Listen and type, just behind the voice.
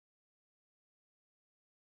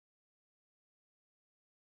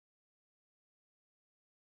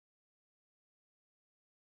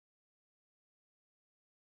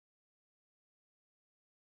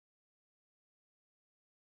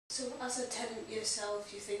So as a tenant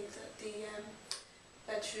yourself, you think that the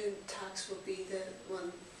bedroom tax will be the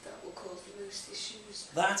one that will cause the most issues?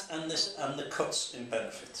 That and the cuts in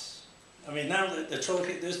benefits. I mean, now they're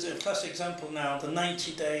talking, there's a classic example now, the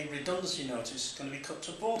 90-day redundancy notice is going to be cut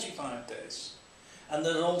to 45 days. And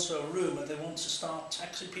there's also a rumour they want to start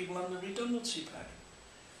taxing people on the redundancy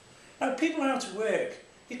pay. Now, people out of work,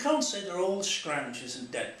 you can't say they're all scroungers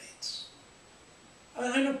and deadbeats.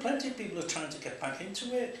 I know plenty of people are trying to get back into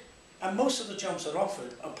work, and most of the jobs that are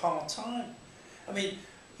offered are part-time. I mean,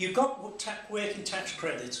 you got working tax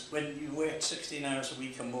credits when you work 16 hours a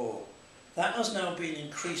week or more. That has now been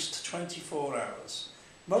increased to 24 hours.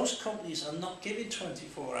 Most companies are not giving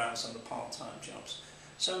 24 hours on the part-time jobs.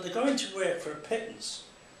 So they're going to work for a pittance,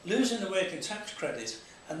 losing the working tax credit,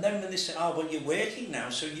 and then when they say, oh, well, you're working now,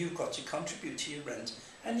 so you've got to contribute to your rent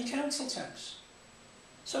and your council tax.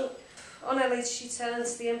 So, on LHT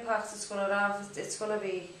tenants, the impact it's going to have, it's going to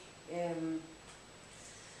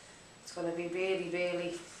be really,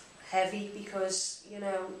 really heavy, because, you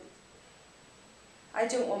know, I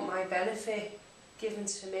don't want my benefit given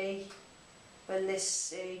to me when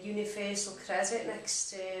this universal credit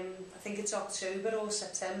next, I think it's October or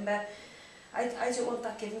September, I don't want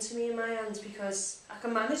that given to me in my hands, because I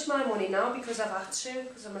can manage my money now because I've had to,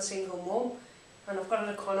 because I'm a single mum, and I've got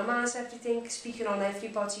to economise everything, speaking on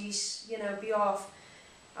everybody's, you know, behalf.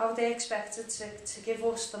 How they expected to give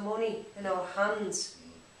us the money in our hands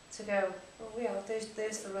to go, oh yeah, there's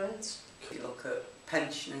the rent. If you look at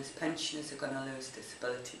pensioners are going to lose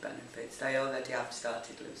disability benefits. They already have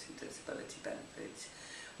started losing disability benefits,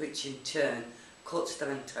 which in turn cuts their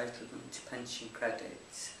entitlement to pension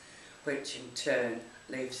credits, which in turn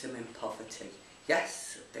leaves them in poverty.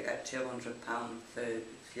 Yes, they get £200 for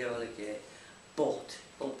fuel a year, but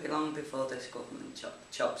it'll be long before this government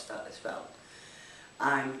chops that as well.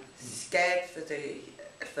 I'm scared for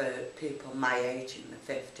people my age in the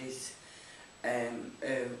 50s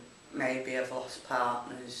who maybe have lost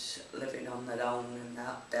partners, living on their own and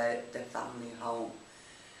that their family home.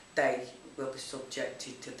 They will be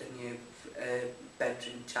subjected to the new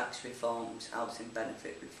bedroom tax reforms, housing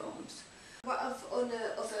benefit reforms. What have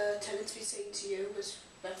other tenants been saying to you as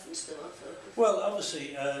reference to that? well,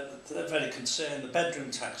 obviously, they're very concerned. The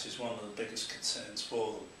bedroom tax is one of the biggest concerns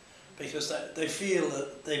for them, because they feel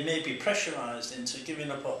that they may be pressurised into giving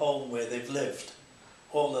up a home where they've lived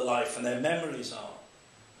all their life and their memories are.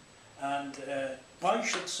 And why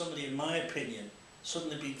should somebody, in my opinion,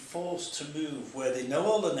 suddenly be forced to move where they know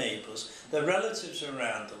all the neighbours, their relatives are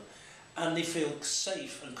around them, and they feel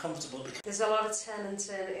safe and comfortable? Because there's a lot of tenants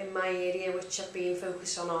in my area which have been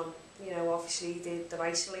focused on, you know, obviously they're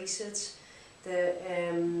isolated.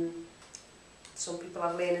 Some people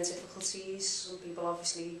have learning difficulties, some people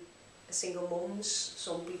obviously are single mums,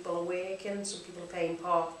 some people are working, some people are paying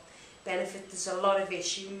part benefit. There's a lot of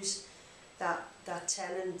issues that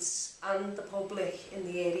tenants and the public in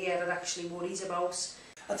the area are actually worried about.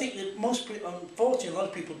 I think that most people, unfortunately, a lot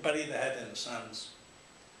of people bury their head in the sands.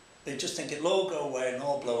 They just think it'll all go away and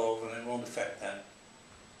all blow over and it won't affect them.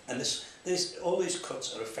 And all these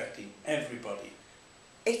cuts are affecting everybody.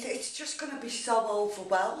 It's just going to be so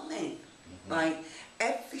overwhelming. Like,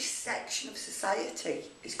 every section of society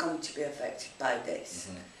is going to be affected by this.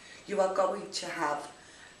 You are going to have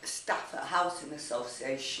staff at housing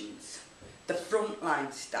associations, the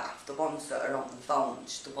frontline staff, the ones that are on the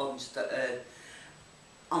phones, the ones that are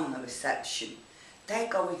on the reception, they're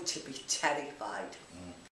going to be terrified.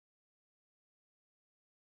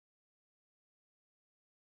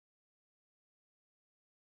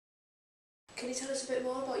 Can you tell us a bit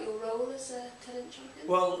more about your role as a tenant champion?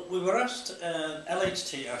 Well, we were asked,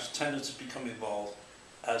 LHT asked tenants to become involved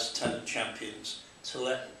as tenant champions to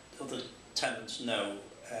let other tenants know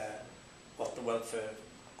what the welfare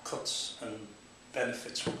cuts and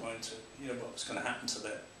benefits were going to, you know, what was going to happen to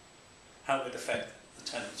them, how it would affect the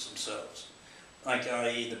tenants themselves. Like,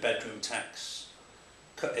 i.e. the bedroom tax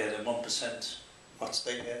cut at 1%,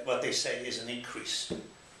 what they say is an increase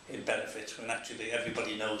in benefits, when actually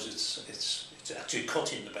everybody knows it's actually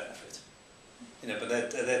cutting the benefit. You know, but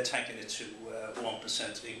they're tagging it to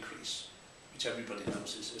 1% increase, which everybody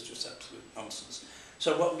knows is just absolute nonsense.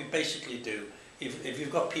 So what we basically do, if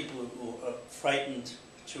you've got people who are frightened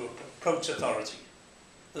to approach authority,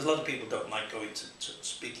 there's a lot of people who don't like going to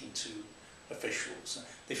speaking to officials.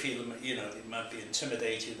 They feel, you know, they might be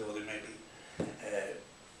intimidated, or they may be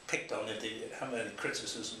picked on if they have any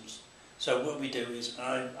criticisms. So what we do is,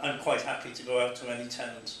 I'm quite happy to go out to any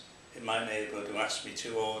tenant in my neighbourhood who asks me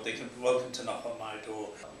to, or they can be welcome to knock on my door.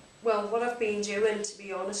 Well, what I've been doing, to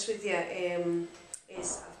be honest with you,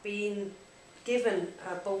 is I've been given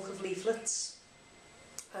a bulk of leaflets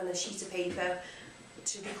and a sheet of paper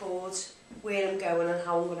to record where I'm going and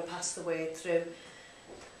how I'm going to pass the word through.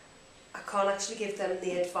 I can't actually give them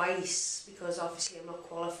the advice because obviously I'm not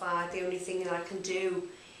qualified. The only thing that I can do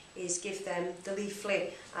is give them the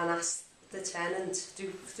leaflet and ask the tenant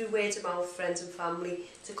through word of mouth, friends and family,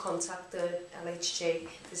 to contact the LHT.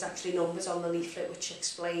 There's actually numbers on the leaflet which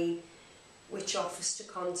explain which office to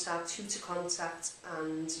contact, who to contact,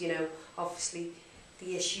 and you know, obviously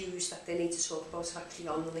the issues that they need to talk about are actually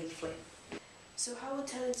on the leaflet. So how would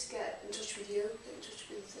tenants get in touch with you, get in touch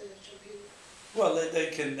with Champion? Well, they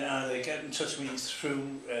can either get in touch with me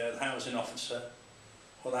through the housing officer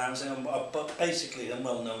or the housing, but basically I'm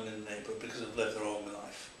well known in the neighbourhood because I've lived there all my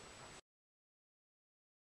life.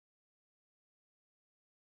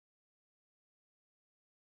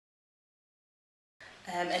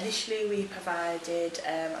 Initially we provided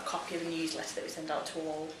a copy of a newsletter that we send out to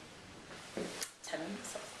all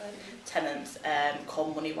tenants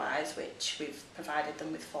called Moneywise, which we've provided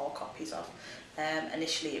them with 4 copies of.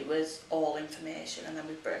 Initially it was all information, and then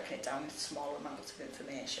we've broken it down into smaller amounts of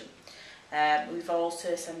information. We've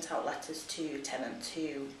also sent out letters to tenants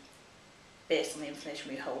who, based on the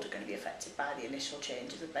information we hold, are going to be affected by the initial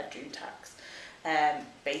changes of bedroom tax,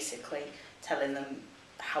 basically telling them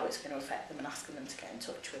how it's going to affect them and asking them to get in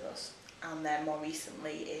touch with us. And then more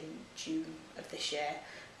recently, in June of this year,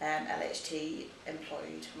 LHT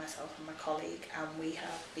employed myself and my colleague, and we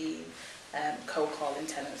have been co-calling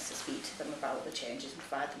tenants to speak to them about the changes and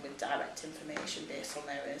provide them with direct information based on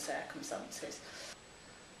their own circumstances.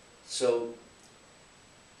 So,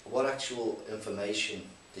 what actual information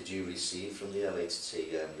did you receive from the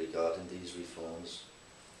LHT regarding these reforms?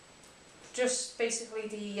 Just basically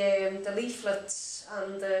the leaflets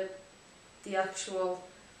and the actual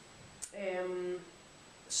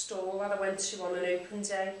stall that I went to on an open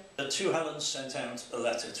day. The 2 Helens sent out a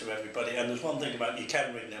letter to everybody, and there's one thing about you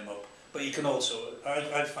can ring them up, but you can also,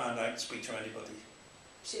 I found I can speak to anybody.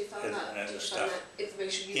 So you found that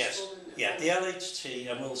information useful? Yes, and yeah, the LHT,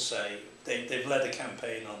 I will say, they've led a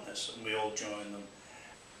campaign on this and we all join them.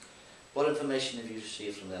 What information have you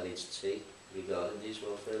received from the LHT regarding these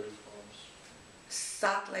welfare reforms?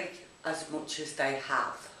 Sadly, as much as they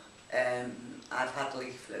have, I've had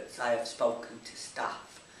leaflets, I have spoken to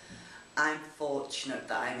staff. I'm fortunate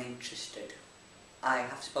that I'm interested. I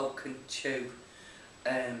have spoken to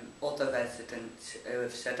other residents who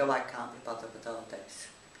have said, oh, I can't be bothered with all this.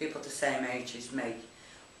 People the same age as me,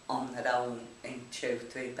 on their own, in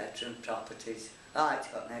 2-3 bedroom properties. Oh, it's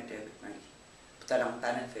got no to do with me. But they're on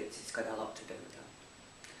benefits, it's got a lot to do with them.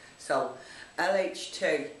 So,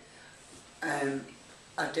 LH2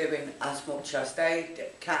 are doing as much as they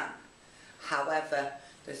can. However,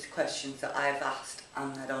 there's questions that I've asked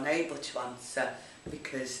and they're unable to answer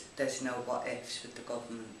because there's no what ifs with the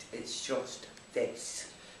government. It's just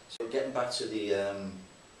this. So getting back to the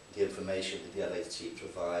information that the LHT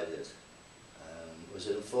provided, was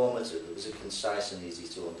it informative? Was it concise and easy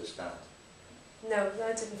to understand? No,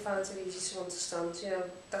 I didn't find it easy to understand. You know,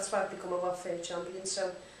 that's why I've become a welfare champion,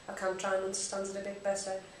 so I can try and understand it a bit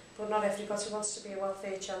better. But not everybody wants to be a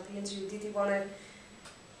welfare champion, do they?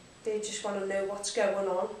 They just want to know what's going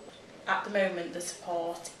on. At the moment, the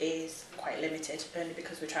support is quite limited, only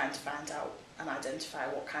because we're trying to find out and identify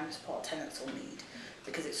what kind of support tenants will need,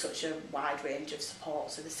 because it's such a wide range of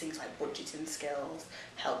support. So there's things like budgeting skills,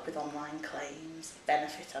 help with online claims,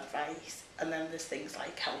 benefit advice, and then there's things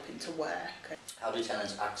like helping to work. How do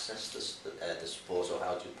tenants access the support, or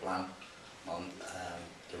how do you plan on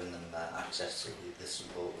giving them access to the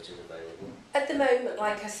support which is available? At the moment,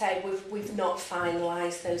 like I say, we've not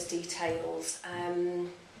finalised those details.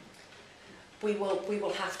 We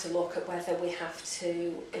will have to look at whether we have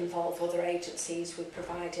to involve other agencies with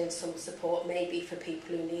providing some support, maybe for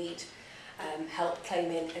people who need help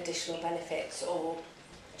claiming additional benefits or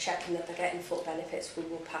checking that they're getting full benefits. We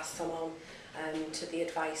will pass them on to the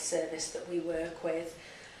advice service that we work with.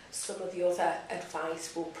 Some of the other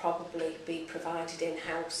advice will probably be provided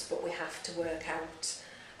in-house, but we have to work out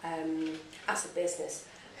as a business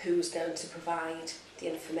who's going to provide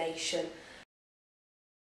the information.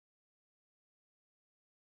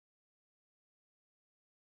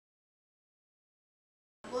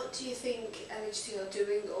 What do you think LHT are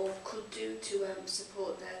doing or could do to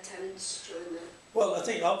support their tenants during the... Well, I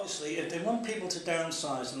think obviously if they want people to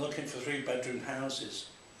downsize and looking for 3-bedroom houses,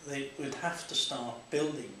 they would have to start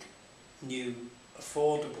building new,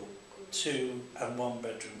 affordable 2- and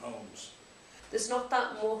 1-bedroom homes. There's not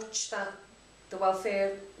that much that the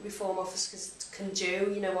Welfare Reform Office can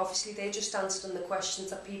do. You know, obviously they're just answering the questions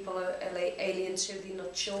that people are alien to, they're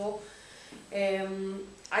not sure.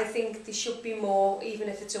 I think there should be more, even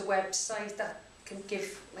if it's a website that can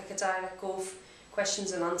give like a direct gov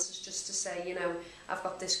questions and answers, just to say, you know, I've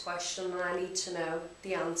got this question and I need to know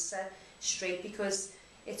the answer straight, because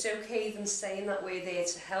it's okay them saying that we're there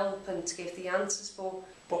to help and to give the answers,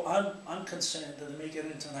 But I'm concerned that they may get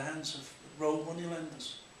into the hands of road money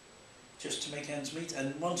lenders just to make ends meet.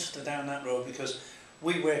 And once they're down that road, because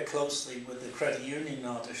we work closely with the credit union in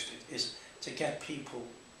our district, is to get people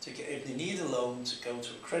to get, if they need a loan, to go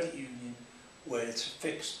to a credit union where it's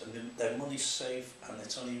fixed and their money's safe and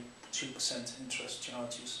it's only 2% interest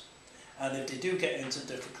charges. And if they do get into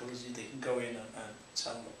difficulty, they can go in and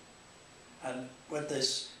tell them. And when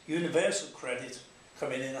there's universal credit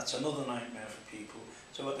coming in, that's another nightmare for people.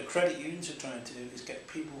 So what the credit unions are trying to do is get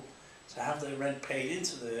people to have their rent paid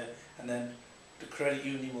into there, and then the credit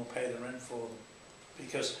union will pay the rent for them.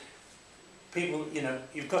 Because people, you know,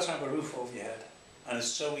 you've got to have a roof over your head, and it's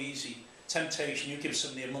so easy. Temptation, you give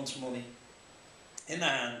somebody a month's money in their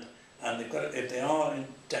hand, and they've got, if they are in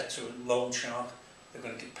debt to a loan shark, they're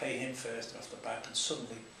going to pay him first off the back, and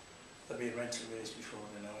suddenly there'll be a rental raise before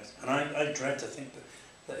they know it. And I dread to think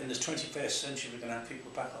that in the 21st century we're going to have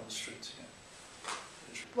people back on the streets again.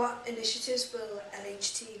 What initiatives will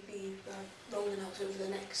LHT be rolling out over the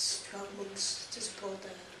next 12 months to support the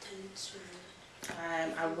tenants?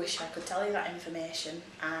 I wish I could tell you that information.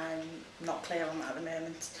 I'm not clear on that at the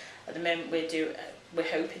moment. At the moment we're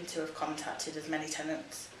hoping to have contacted as many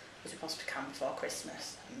tenants as we possibly can before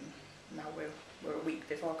Christmas. And now we're a week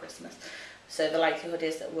before Christmas. So the likelihood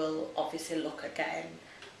is that we'll obviously look at getting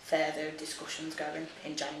further discussions going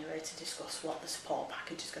in January to discuss what the support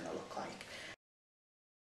package is going to look like.